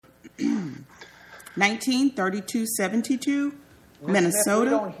193272, Minnesota. Smith, we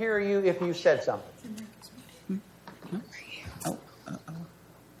don't hear you if you said something.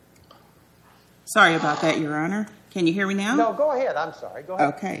 Sorry about that, Your Honor. Can you hear me now? No, go ahead. I'm sorry. Go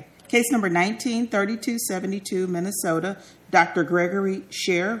ahead. Okay. Case number 193272, Minnesota, Dr. Gregory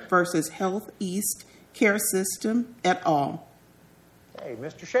Sherr versus HealthEast Care System et al. Hey,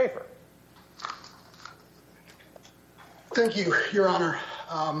 Mr. Schaefer. Thank you, Your Honor.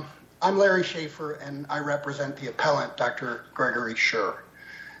 I'm Larry Schaefer, and I represent the appellant, Dr. Gregory Sherr.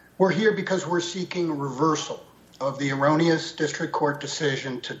 We're here because we're seeking reversal of the erroneous district court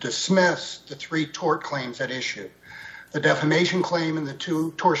decision to dismiss the 3 tort claims at issue, the defamation claim and the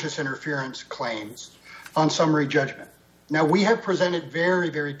 2 tortious interference claims on summary judgment. Now, we have presented very,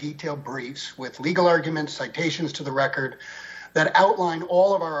 very detailed briefs with legal arguments, citations to the record that outline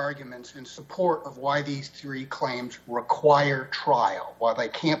all of our arguments in support of why these 3 claims require trial, why they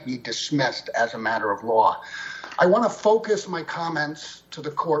can't be dismissed as a matter of law. I want to focus my comments to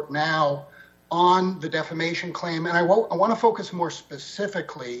the court now on the defamation claim, and I want to focus more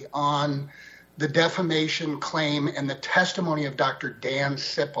specifically on the defamation claim and the testimony of Dr. Dan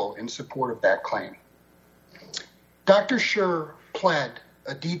Sipple in support of that claim. Dr. Sherr pled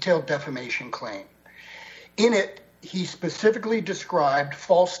a detailed defamation claim. In it, he specifically described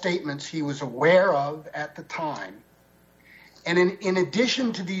false statements he was aware of at the time. And in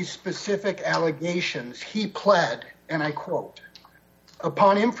addition to these specific allegations, he pled, and I quote,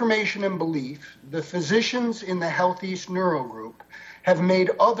 "Upon information and belief, the physicians in the HealthEast Neuro Group have made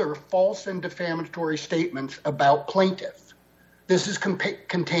other false and defamatory statements about plaintiff." This is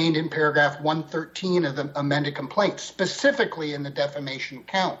contained in paragraph 113 of the amended complaint, specifically in the defamation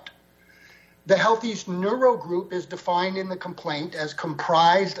count. The HealthEast Neuro Group is defined in the complaint as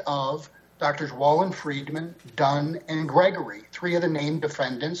comprised of Drs. Wallen, Friedman, Dunn, and Gregory, 3 of the named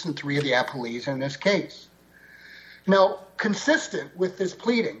defendants and 3 of the appellees in this case. Now, consistent with this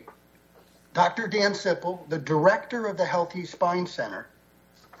pleading, Dr. Dan Sipple, the director of the HealthEast Spine Center,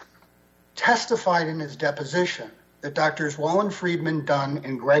 testified in his deposition that Drs. Wallen, Friedman, Dunn,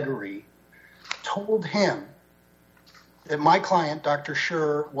 and Gregory told him that my client, Dr.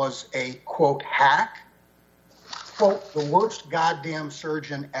 Sherr, was a, quote, hack, quote, the worst goddamn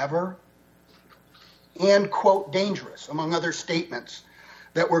surgeon ever, and, quote, dangerous, among other statements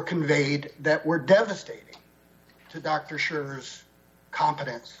that were conveyed that were devastating to Dr. Sherr's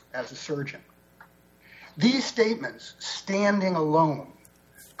competence as a surgeon. These statements, standing alone,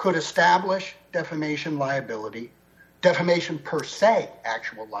 could establish defamation liability, defamation per se,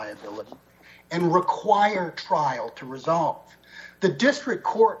 actual liability, and require trial to resolve. The district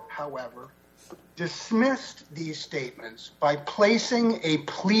court, however, dismissed these statements by placing a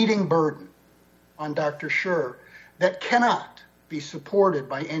pleading burden on Dr. Sherr that cannot be supported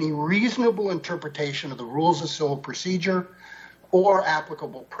by any reasonable interpretation of the rules of civil procedure or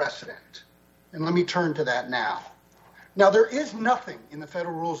applicable precedent. And let me turn to that now. Now, there is nothing in the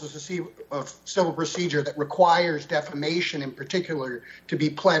federal rules of civil procedure that requires defamation in particular to be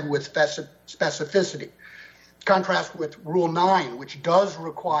pled with specificity. Contrast with Rule 9, which does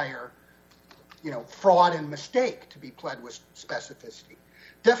require, fraud and mistake to be pled with specificity.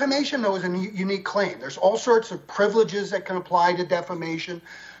 Defamation, though, is a unique claim. There's all sorts of privileges that can apply to defamation.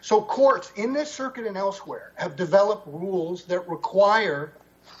 So courts in this circuit and elsewhere have developed rules that require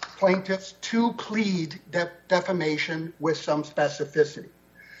plaintiffs to plead defamation with some specificity.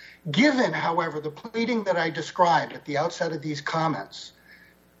 Given, however, the pleading that I described at the outset of these comments,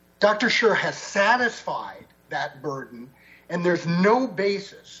 Dr. Sherr has satisfied that burden, and there's no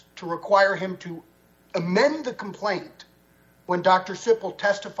basis to require him to amend the complaint when Dr. Sipple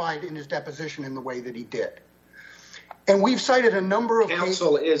testified in his deposition in the way that he did. And we've cited a number of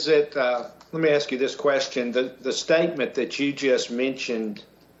Counsel, is it, let me ask you this question, the statement that you just mentioned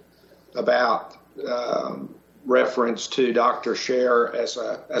about reference to Dr. Sherr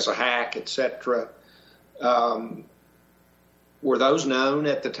as a hack, etc., were those known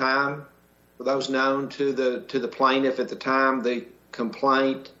at the time? Were those known to the plaintiff at the time the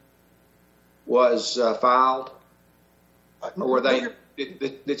complaint was filed? Or were they?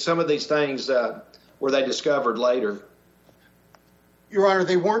 Did some of these things were they discovered later? Your Honor,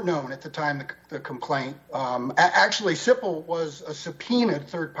 they weren't known at the time the complaint. Actually, Sipple was a subpoenaed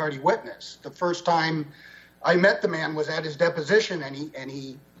third-party witness. The first time I met the man was at his deposition, and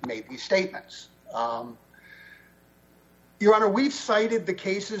he made these statements. Your Honor, we've cited the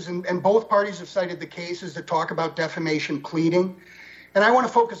cases, and both parties have cited the cases that talk about defamation pleading, and I want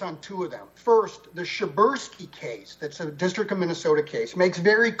to focus on 2 of them. First, the Sherbursky case, that's a District of Minnesota case, makes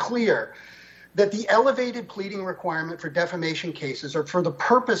very clear that the elevated pleading requirement for defamation cases are for the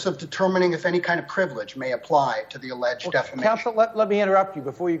purpose of determining if any kind of privilege may apply to the alleged defamation. Counsel, let me interrupt you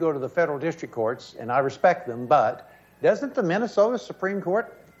before you go to the federal district courts, and I respect them, but doesn't the Minnesota Supreme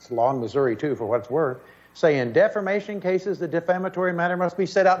Court, it's law in Missouri too for what it's worth, say in defamation cases the defamatory matter must be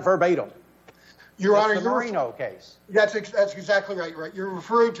set out verbatim? Your That's Honor, the Marino case. That's exactly right. You're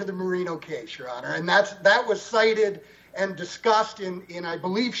referring to the Marino case, Your Honor, and that was cited and discussed in I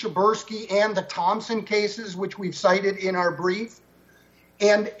believe, Sherbursky and the Thompson cases, which we've cited in our brief.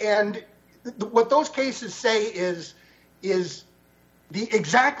 And what those cases say is the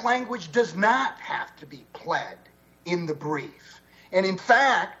exact language does not have to be pled in the brief. And in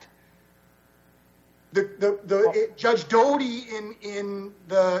fact, Judge Doty in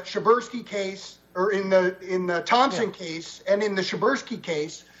the Sherbursky case, or in the Thompson case, and in the Sherbursky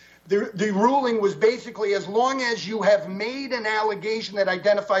case, the ruling was basically, as long as you have made an allegation that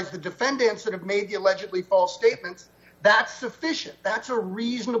identifies the defendants that have made the allegedly false statements, that's sufficient. That's a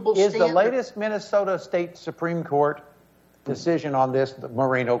reasonable standard. Is the latest Minnesota State Supreme Court decision on this the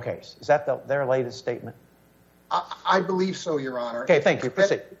Marino case? Is that their latest statement? I believe so, Your Honor. Okay, thank you.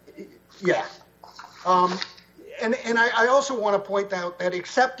 Proceed. Yeah. And I also want to point out that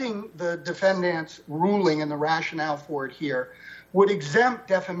accepting the defendant's ruling and the rationale for it here would exempt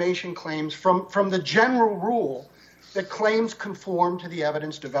defamation claims from the general rule that claims conform to the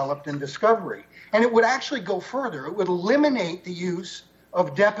evidence developed in discovery. And it would actually go further. It would eliminate the use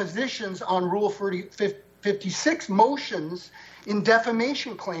of depositions on Rule 56 motions in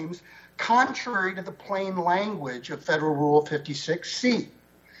defamation claims, contrary to the plain language of Federal Rule 56C.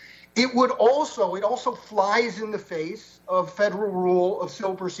 It also flies in the face of Federal Rule of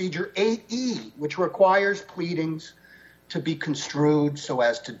Civil Procedure 8E, which requires pleadings to be construed so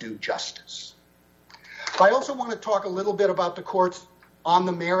as to do justice. I also want to talk a little bit about the court's on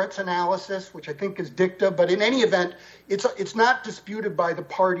the merits analysis, which I think is dicta, but in any event, it's not disputed by the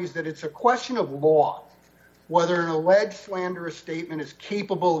parties that it's a question of law whether an alleged slanderous statement is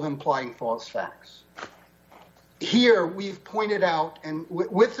capable of implying false facts. Here, we've pointed out, and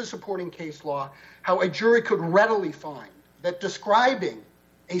with the supporting case law, how a jury could readily find that describing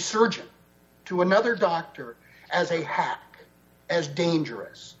a surgeon to another doctor as a hack, as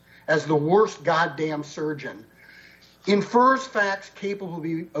dangerous, as the worst goddamn surgeon, infers facts capable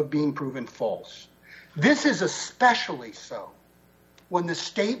of being proven false. This is especially so when the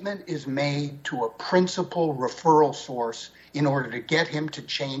statement is made to a principal referral source in order to get him to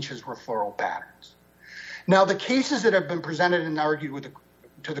change his referral patterns. Now, the cases that have been presented and argued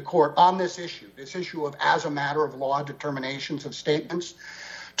to the court on this issue of as a matter of law determinations of statements,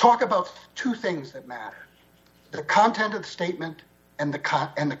 talk about two things that matter: the content of the statement and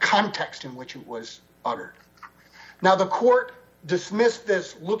the context in which it was uttered. Now, the court dismissed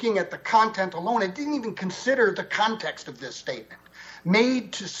this looking at the content alone. It didn't even consider the context of this statement,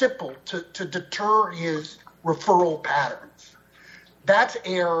 made to Sipple to deter his referral patterns. That's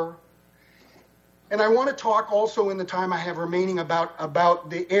error. And I want to talk also in the time I have remaining about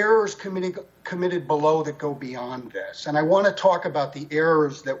the errors committed below that go beyond this. And I want to talk about the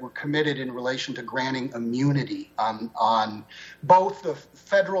errors that were committed in relation to granting immunity on both the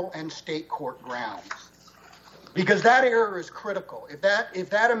federal and state court grounds. Because that error is critical. If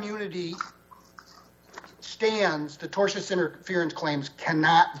that immunity stands, the tortious interference claims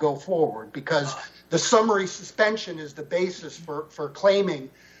cannot go forward because the summary suspension is the basis for claiming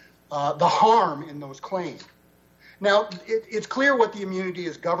the harm in those claims. Now, it's clear what the immunity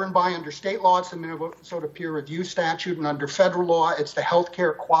is governed by. Under state law, it's the Minnesota Peer Review Statute, and under federal law, it's the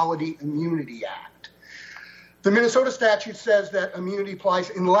Healthcare Quality Immunity Act. The Minnesota statute says that immunity applies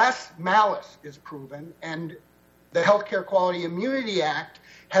unless malice is proven, and the Healthcare Quality Immunity Act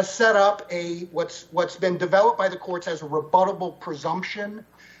has set up what's been developed by the courts as a rebuttable presumption.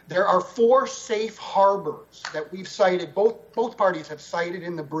 There are 4 safe harbors that we've cited, both parties have cited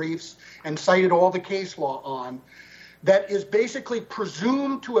in the briefs and cited all the case law on, that is basically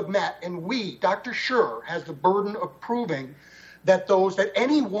presumed to have met, and Dr. Sherr has the burden of proving that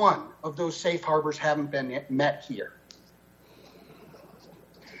any one of those safe harbors haven't been met here.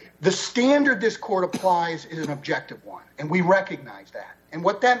 The standard this court applies is an objective one, and we recognize that. And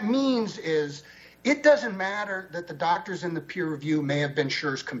what that means is it doesn't matter that the doctors in the peer review may have been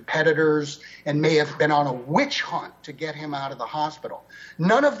Sherr's competitors and may have been on a witch hunt to get him out of the hospital.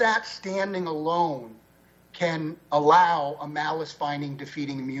 None of that standing alone can allow a malice finding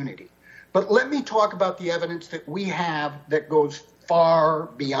defeating immunity. But let me talk about the evidence that we have that goes far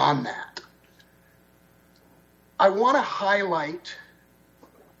beyond that. I want to highlight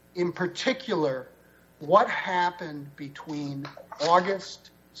in particular what happened between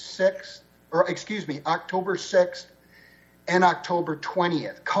August 6th October 6th and October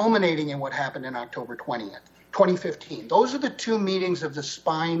 20th, culminating in what happened in October 20th, 2015. Those are the two meetings of the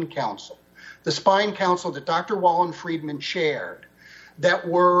Spine Council. The Spine Council that Dr. Wallen-Friedman chaired that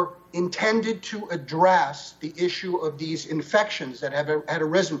were intended to address the issue of these infections that had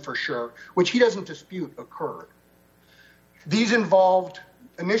arisen for Sherr, which he doesn't dispute occurred. These involved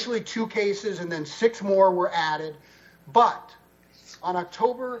initially 2 cases and then 6 more were added. But on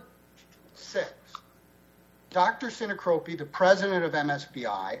October 6th, Dr. Sinacropi, the president of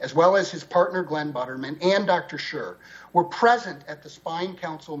MSBI, as well as his partner Glenn Butterman and Dr. Sherr, were present at the Spine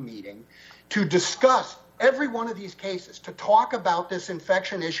Council meeting to discuss every one of these cases, to talk about this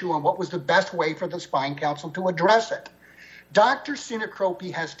infection issue and what was the best way for the Spine Council to address it. Dr.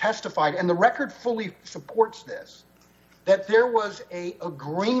 Sinacropi has testified, and the record fully supports this, that there was an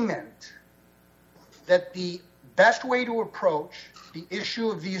agreement that the best way to approach the issue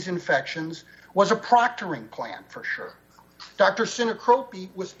of these infections was a proctoring plan for Sherr. Dr. Sinacropi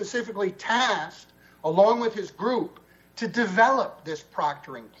was specifically tasked, along with his group, to develop this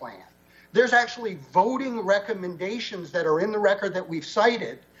proctoring plan. There's actually voting recommendations that are in the record that we've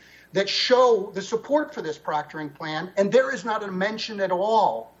cited that show the support for this proctoring plan, and there is not a mention at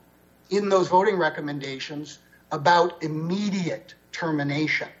all in those voting recommendations about immediate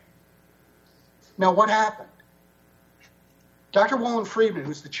termination. Now, what happened? Dr. Wallen-Friedman,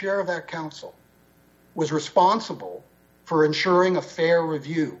 who's the chair of that council, was responsible for ensuring a fair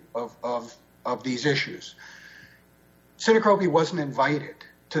review of these issues. Sinacropi wasn't invited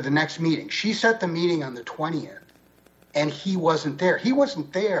to the next meeting. She set the meeting on the 20th, and he wasn't there. He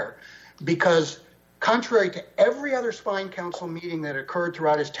wasn't there because, contrary to every other Spine Council meeting that occurred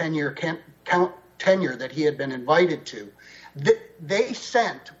throughout his tenure that he had been invited to, they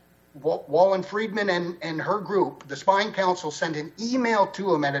sent, Wallen-Friedman and her group, the Spine Council, sent an email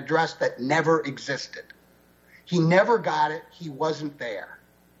to him at an address that never existed. He never got it. He wasn't there.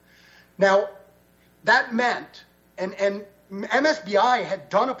 Now, that meant, and MSBI had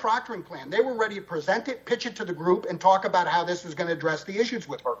done a proctoring plan. They were ready to present it, pitch it to the group, and talk about how this was going to address the issues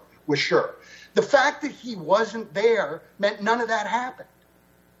with Sherr. The fact that he wasn't there meant none of that happened.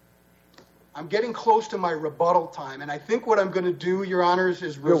 I'm getting close to my rebuttal time, and I think what I'm going to do, Your Honors,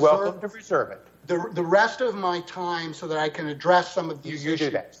 is You're welcome to reserve it. The rest of my time so that I can address some of these issues. You do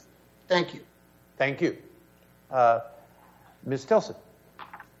that. Thank you. Thank you. Ms. Tilson.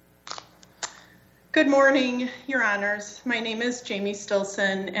 Good morning, Your Honors. My name is Jamie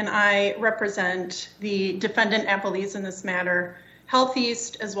Stilson, and I represent the defendant appellees in this matter,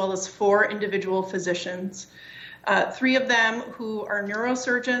 HealthEast, as well as 4 individual physicians. 3 of them who are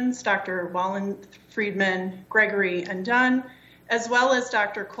neurosurgeons, Dr. Wallen-Friedman, Gregory, and Dunn, as well as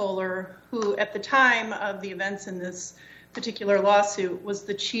Dr. Kohler, who at the time of the events in this particular lawsuit was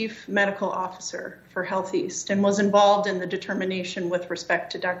the chief medical officer for HealthEast and was involved in the determination with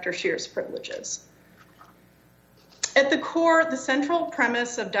respect to Dr. Sherr's privileges. At the core, the central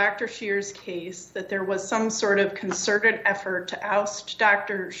premise of Dr. Sherr's case, that there was some sort of concerted effort to oust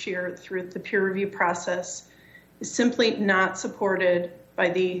Dr. Sherr through the peer review process, is simply not supported by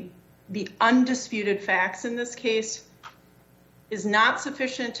the undisputed facts in this case, is not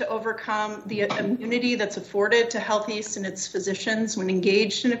sufficient to overcome the immunity that's afforded to HealthEast and its physicians when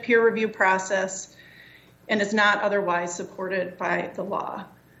engaged in a peer review process, and is not otherwise supported by the law.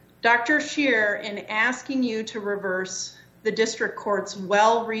 Dr. Sherr, in asking you to reverse the district court's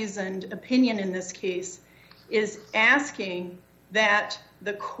well-reasoned opinion in this case, is asking that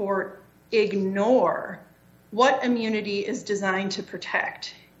the court ignore what immunity is designed to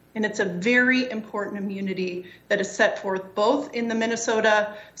protect. And it's a very important immunity that is set forth both in the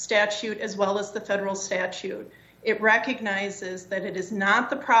Minnesota statute as well as the federal statute. It recognizes that it is not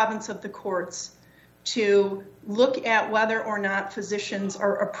the province of the courts to look at whether or not physicians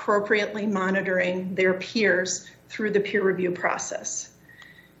are appropriately monitoring their peers through the peer review process.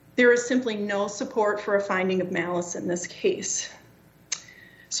 There is simply no support for a finding of malice in this case.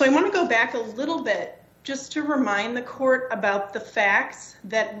 So I want to go back a little bit just to remind the court about the facts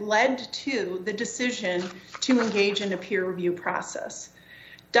that led to the decision to engage in a peer review process.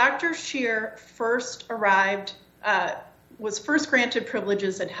 Dr. Sherr was first granted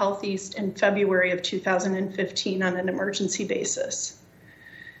privileges at HealthEast in February of 2015 on an emergency basis.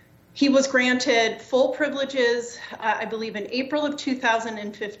 He was granted full privileges, I believe, in April of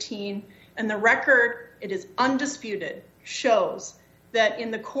 2015, and the record, it is undisputed, shows that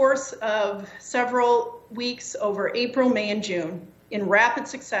in the course of several weeks over April, May, and June, in rapid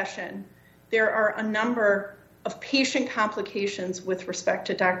succession, there are a number of patient complications with respect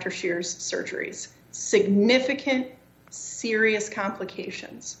to Dr. Sherr's surgeries, significant, serious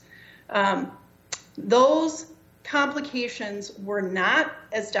complications. Those complications were not,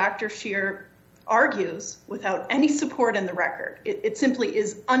 as Dr. Sherr argues, without any support in the record. It simply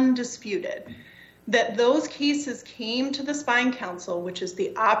is undisputed that those cases came to the Spine Council, which is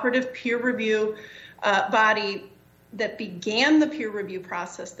the operative peer review body that began the peer review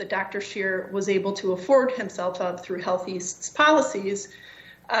process that Dr. Sherr was able to afford himself of through HealthEast's policies,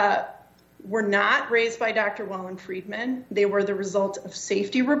 were not raised by Dr. Wallen-Friedman. They were the result of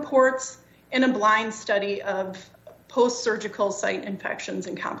safety reports and a blind study of post-surgical site infections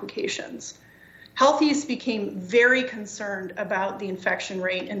and complications. HealthEast became very concerned about the infection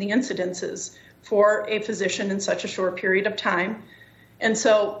rate and the incidences for a physician in such a short period of time. And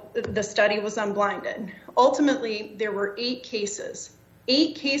so the study was unblinded. Ultimately, there were 8 cases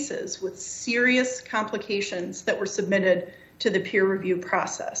with serious complications that were submitted to the peer review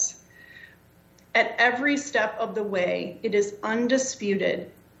process. At every step of the way, it is undisputed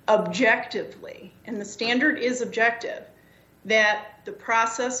objectively, and the standard is objective, that the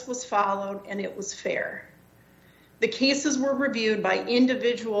process was followed and it was fair. The cases were reviewed by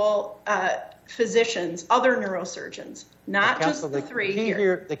individual physicians, other neurosurgeons, not just the 3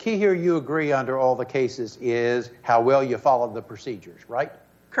 here. The key here, you agree under all the cases, is how well you followed the procedures, right?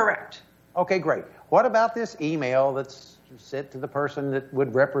 Correct. Okay, great. What about this email that's sent to the person that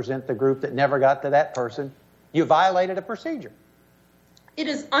would represent the group that never got to that person? You violated a procedure. It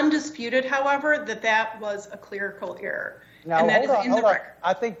is undisputed, however, that was a clerical error. Now, and that hold on.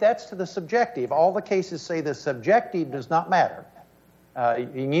 I think that's to the subjective. All the cases say the subjective does not matter. You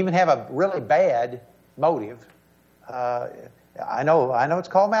can even have a really bad motive. I know it's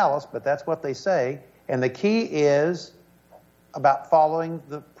called malice, but that's what they say. And the key is about following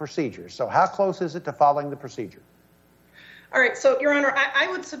the procedure. So how close is it to following the procedure? All right, so, Your Honor, I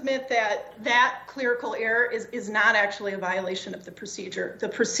would submit that clerical error is not actually a violation of the procedure. The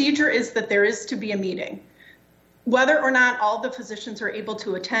procedure is that there is to be a meeting. Whether or not all the physicians are able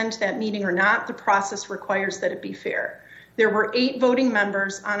to attend that meeting or not, the process requires that it be fair. There were 8 voting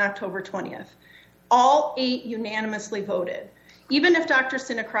members on October 20th. All 8 unanimously voted. Even if Dr.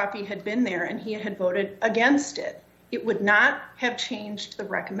 Sinacrapi had been there and he had voted against it, it would not have changed the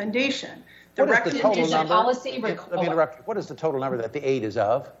recommendation. The recommendation policy. Let me interrupt you. What is the total number that the 8 is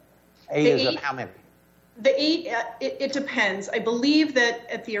of? 8 is of how many? The 8, it depends. I believe that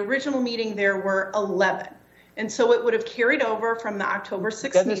at the original meeting there were 11. And so it would have carried over from the October 6th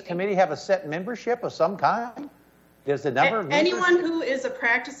Does meeting. this committee have a set membership of some kind? Does the number of anyone who is a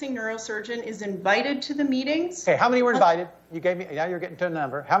practicing neurosurgeon is invited to the meetings. Okay, how many were invited? You gave me, now you're getting to a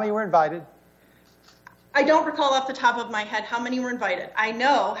number. How many were invited? I don't recall off the top of my head how many were invited. I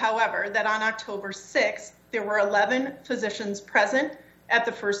know, however, that on October 6th, there were 11 physicians present at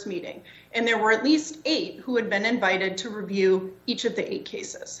the first meeting. And there were at least 8 who had been invited to review each of the 8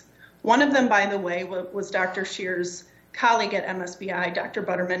 cases. One of them, by the way, was Dr. Sherr's colleague at MSBI, Dr.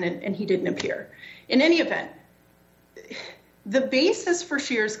 Butterman, and he didn't appear. In any event, the basis for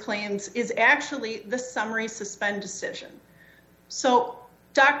Sherr's claims is actually the summary suspend decision. So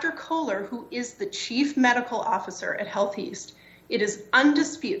Dr. Kohler, who is the chief medical officer at HealthEast, it is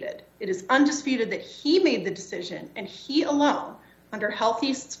undisputed that he made the decision, and he alone, under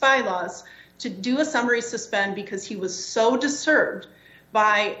HealthEast's bylaws, to do a summary suspend because he was so disturbed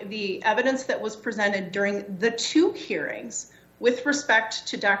by the evidence that was presented during the 2 hearings with respect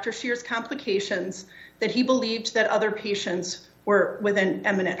to Dr. Sherr's complications that he believed that other patients were within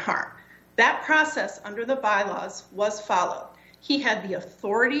imminent harm. That process under the bylaws was followed. He had the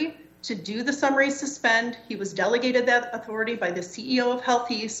authority to do the summary suspend. He was delegated that authority by the CEO of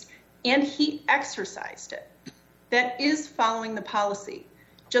HealthEast, and he exercised it. That is following the policy.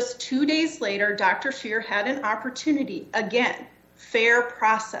 Just 2 days later, Dr. Sherr had an opportunity, again, fair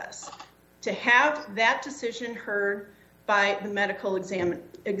process, to have that decision heard by the Medical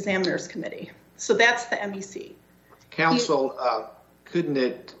Examiners Committee. So that's the MEC. Counsel, couldn't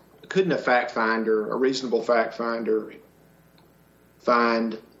a fact finder, a reasonable fact finder,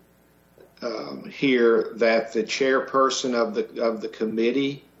 find here that the chairperson of the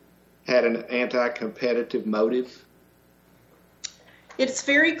committee had an anti-competitive motive? It's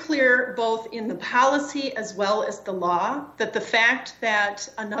very clear both in the policy as well as the law that the fact that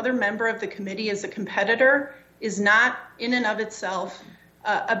another member of the committee is a competitor is not in and of itself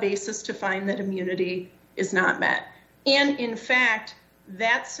a basis to find that immunity is not met. And in fact,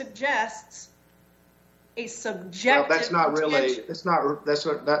 that suggests a subjective. Well,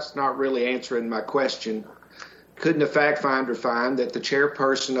 that's not really answering my question. Couldn't a fact finder find that the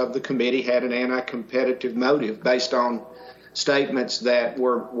chairperson of the committee had an anti-competitive motive based on statements that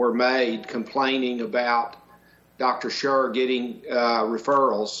were made complaining about Dr. Sherr getting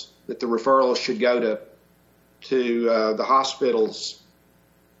referrals that the referrals should go to the hospital's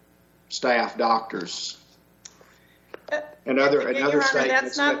staff, doctors, and other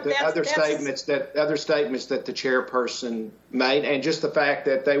statements that the chairperson made, and just the fact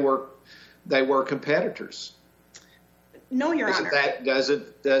that they were competitors. No, Your Honor.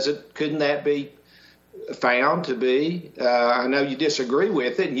 Couldn't that be found to be? I know you disagree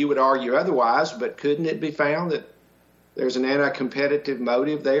with it, and you would argue otherwise, but couldn't it be found that there's an anti-competitive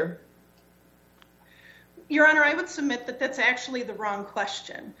motive there? Your Honor, I would submit that that's actually the wrong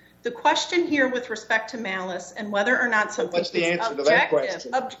question. The question here with respect to malice and whether or not something What's the answer to that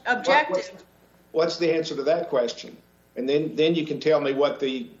question? Objective. What's the answer to that question? And then you can tell me what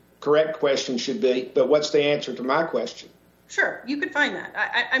the correct question should be, but what's the answer to my question? Sure, you could find that.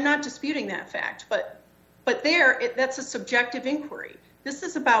 I'm not disputing that fact, but that's a subjective inquiry. This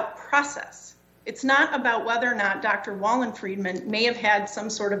is about process. It's not about whether or not Dr. Wallen-Friedman may have had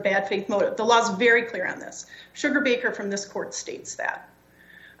some sort of bad faith motive. The law is very clear on this. Sugar Baker from this court states that.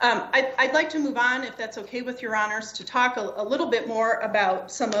 I'd like to move on, if that's okay with Your Honors, to talk a little bit more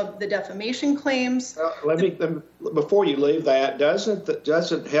about some of the defamation claims. Before you leave that, doesn't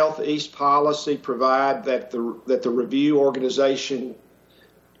HealthEast policy provide that the review organization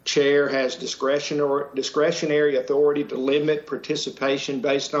chair has discretionary authority to limit participation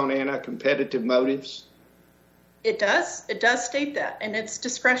based on anti-competitive motives? It does. It does state that, and it's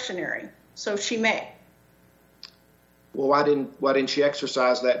discretionary, so she may. Well, why didn't she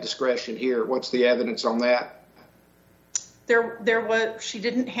exercise that discretion here? What's the evidence on that? She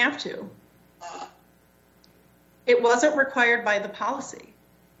didn't have to. It wasn't required by the policy.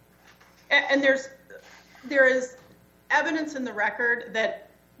 And there is evidence in the record that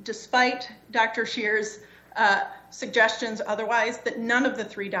despite Dr. Sherr's suggestions otherwise, that none of the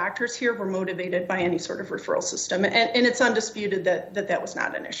three doctors here were motivated by any sort of referral system. And it's undisputed that was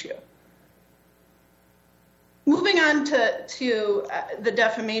not an issue. Moving on to the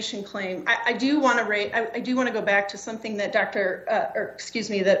defamation claim, I do want to go back to something that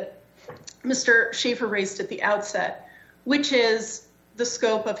that Mr. Schaefer raised at the outset, which is the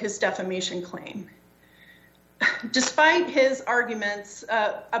scope of his defamation claim. Despite his arguments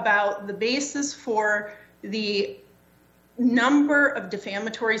about the basis for the number of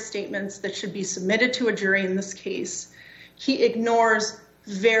defamatory statements that should be submitted to a jury in this case, he ignores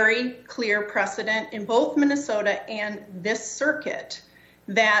very clear precedent in both Minnesota and this circuit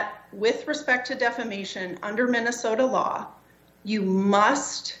that with respect to defamation under Minnesota law, you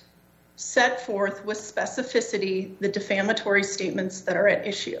must set forth with specificity the defamatory statements that are at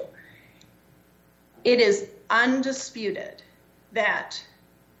issue. It is undisputed that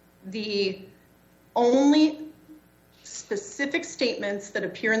the only specific statements that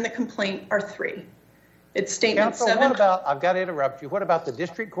appear in the complaint are three. It's statement Counsel, 7. I've got to interrupt you. What about the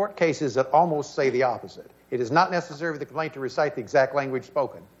district court cases that almost say the opposite? It is not necessary for the complaint to recite the exact language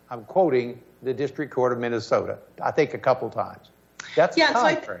spoken. I'm quoting the District Court of Minnesota, I think a couple times. That's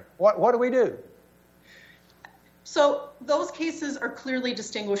contrary. What do we do? So those cases are clearly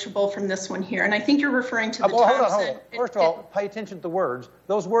distinguishable from this one here, and I think you're referring to the Hold on. First of all, pay attention to the words.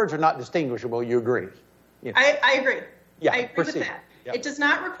 Those words are not distinguishable. You agree? You know. I agree. Yeah, I agree with that. Yep. It does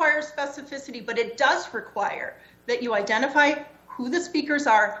not require specificity, but it does require that you identify who the speakers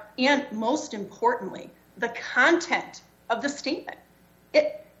are and, most importantly, the content of the statement.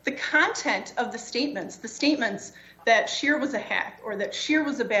 The content of the statements that Sherr was a hack or that Sherr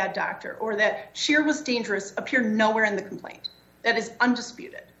was a bad doctor or that Sherr was dangerous appear nowhere in the complaint. That is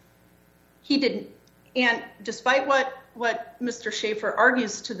undisputed. He didn't. And despite what Mr. Schaefer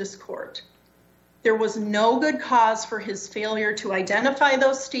argues to this court, there was no good cause for his failure to identify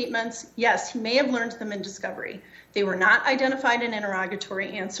those statements. Yes, he may have learned them in discovery. They were not identified in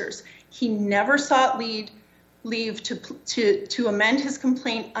interrogatory answers. He never sought leave to amend his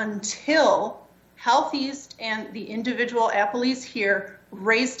complaint until HealthEast and the individual appellees here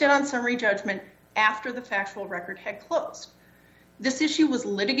raised it on summary judgment after the factual record had closed. This issue was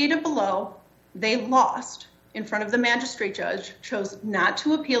litigated below. They lost in front of the magistrate judge, chose not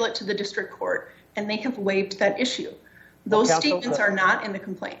to appeal it to the district court, and they have waived that issue. Those statements are not in the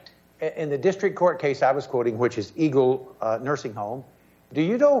complaint. In the district court case I was quoting, which is Eagle Nursing Home, do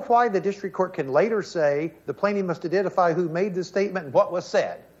you know why the district court can later say the plaintiff must identify who made the statement and what was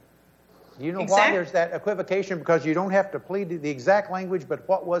said? Do you know why there's that equivocation? Because you don't have to plead the exact language, but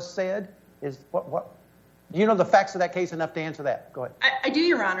what was said is what? Do you know the facts of that case enough to answer that? Go ahead. I do,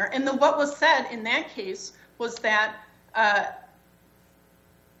 Your Honor. And what was said in that case was that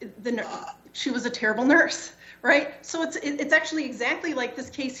she was a terrible nurse, right? So it's actually exactly like this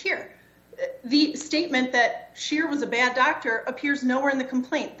case here. the statement that Sherr was a bad doctor appears nowhere in the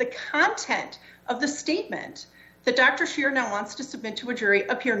complaint. The content of the statement that Dr. Sherr now wants to submit to a jury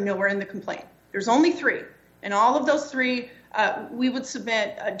appear nowhere in the complaint. There's only 3. And all of those 3, we would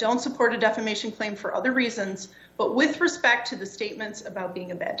submit, don't support a defamation claim for other reasons. But with respect to the statements about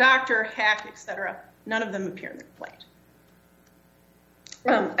being a bad doctor, hack, etc., none of them appear in the complaint.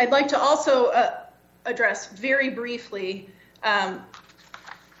 I'd like to also address very briefly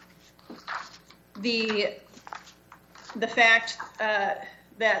the fact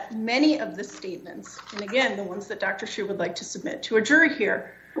that many of the statements, and again, the ones that Dr. Sherr would like to submit to a jury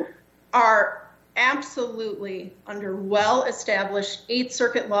here, are absolutely under well-established Eighth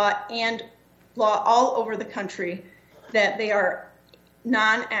Circuit law and law all over the country, that they are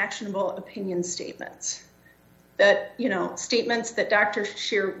non-actionable opinion statements. That, statements that Dr.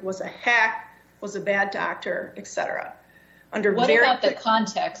 Sherr was a hack, was a bad doctor, etc. What about the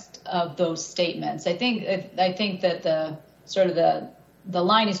context of those statements? I think that the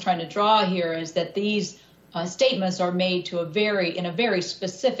line he's trying to draw here is that these statements are made in a very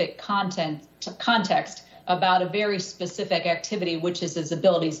specific context about a very specific activity, which is his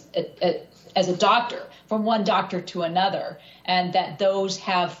abilities as a doctor, from one doctor to another, and that those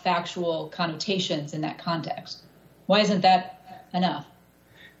have factual connotations in that context. Why isn't that enough?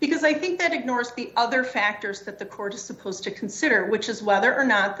 Because I think that ignores the other factors that the court is supposed to consider, which is whether or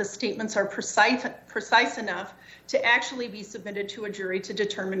not the statements are precise enough to actually be submitted to a jury to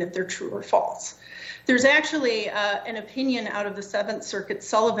determine if they're true or false. There's actually an opinion out of the Seventh Circuit,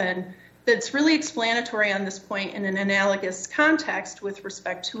 Sullivan, that's really explanatory on this point in an analogous context with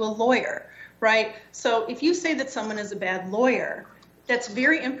respect to a lawyer, right? So if you say that someone is a bad lawyer, that's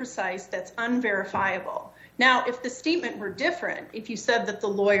very imprecise, that's unverifiable. Now, if the statement were different, if you said that the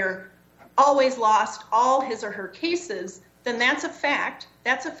lawyer always lost all his or her cases, then that's a fact.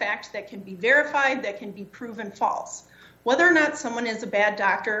 That's a fact that can be verified, that can be proven false. Whether or not someone is a bad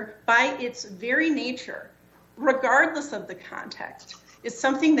doctor, by its very nature, regardless of the context, is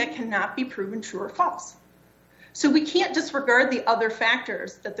something that cannot be proven true or false. So we can't disregard the other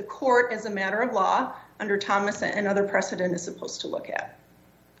factors that the court, as a matter of law, under Thomas and other precedent, is supposed to look at.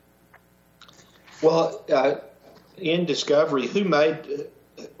 Well, in discovery,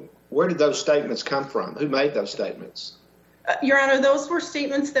 where did those statements come from? Who made those statements? Your Honor, those were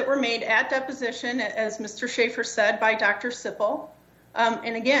statements that were made at deposition, as Mr. Schaefer said, by Dr. Sipple.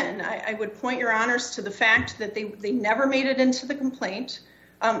 And again, I would point your honors to the fact that they never made it into the complaint.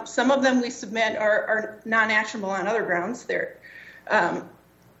 Some of them we submit are non-actionable on other grounds. They're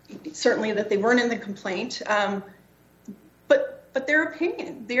certainly that they weren't in the complaint. But their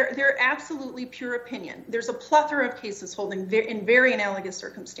opinion, they're absolutely pure opinion. There's a plethora of cases holding in very analogous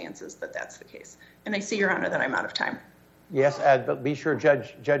circumstances that that's the case. And I see, Your Honor, that I'm out of time. Yes, but be sure,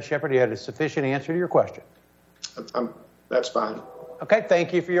 Judge Shepard, you had a sufficient answer to your question. That's fine. Okay,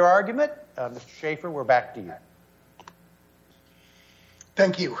 thank you for your argument. Mr. Schaefer, we're back to you.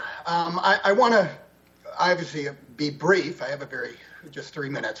 Thank you. I want to obviously be brief. I have just 3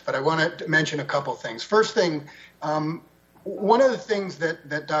 minutes, but I want to mention a couple things. First thing, one of the things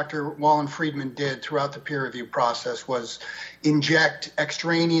that Dr. Wallen-Friedman did throughout the peer review process was inject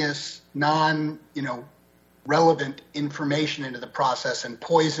extraneous, relevant information into the process and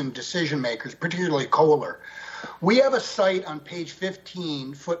poison decision makers, particularly Kohler. We have a site on page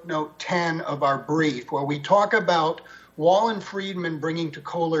 15, footnote 10 of our brief, where we talk about Wallen-Friedman bringing to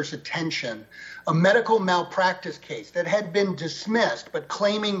Kohler's attention a medical malpractice case that had been dismissed, but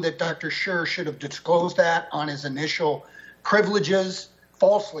claiming that Dr. Sherr should have disclosed that on his initial privileges,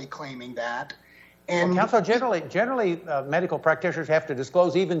 falsely claiming that. And Counsel, generally, medical practitioners have to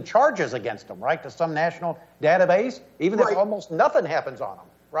disclose even charges against them, right, to some national database, even if almost nothing happens on them,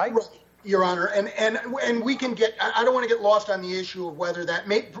 right? Right, Your Honor, and we can get. I don't want to get lost on the issue of whether that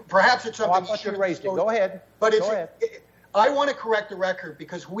perhaps it's something. I you raised it. Go ahead. But I want to correct the record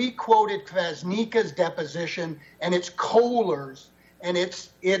because we quoted Kvasnika's deposition, and it's Kohler's, and it's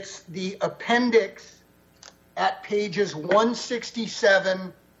the appendix at pages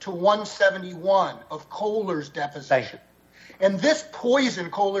 167 to 171 of Kohler's deposition. And this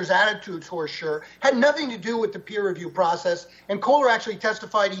poisoned Kohler's attitude towards Sherr had nothing to do with the peer review process. And Kohler actually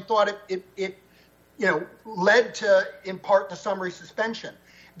testified he thought it led to, in part, the summary suspension.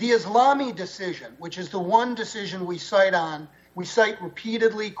 The Islami decision, which is the one decision we cite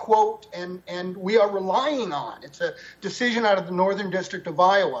repeatedly, quote, and we are relying on. It's a decision out of the Northern District of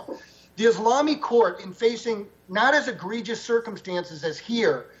Iowa. The Islami court, in facing not as egregious circumstances as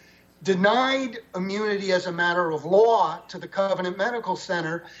here, denied immunity as a matter of law to the Covenant Medical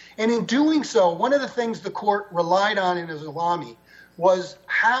Center. And in doing so, one of the things the court relied on in Islami was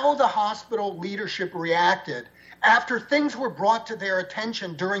how the hospital leadership reacted after things were brought to their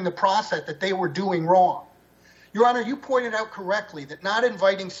attention during the process that they were doing wrong. Your Honor, you pointed out correctly that not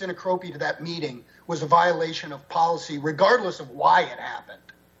inviting Sinacropi to that meeting was a violation of policy, regardless of why it happened.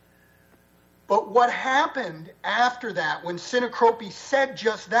 But what happened after that when Sinacropi said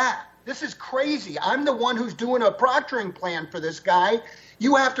just that? This is crazy. I'm the one who's doing a proctoring plan for this guy.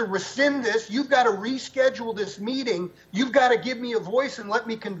 You have to rescind this. You've got to reschedule this meeting. You've got to give me a voice and let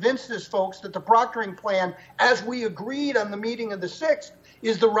me convince this folks that the proctoring plan, as we agreed on the meeting of the 6th,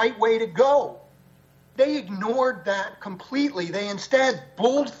 is the right way to go. They ignored that completely. They instead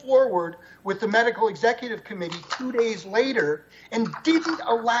bowled forward with the Medical Executive Committee 2 days later and didn't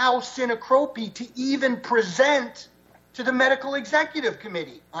allow Sinacropi to even present to the Medical Executive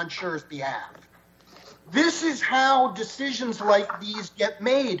Committee on Sherr's behalf. This is how decisions like these get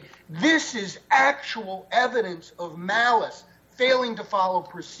made. This is actual evidence of malice, failing to follow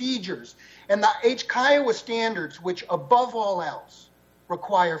procedures. And the Kiowa standards, which above all else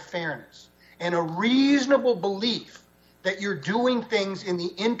require fairness and a reasonable belief that you're doing things in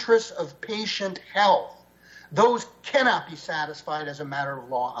the interest of patient health, those cannot be satisfied as a matter of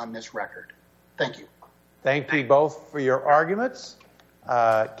law on this record. Thank you. Thank you both for your arguments.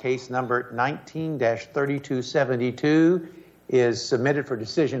 Case number 19-3272 is submitted for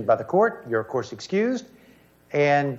decision by the court. You're, of course, excused. And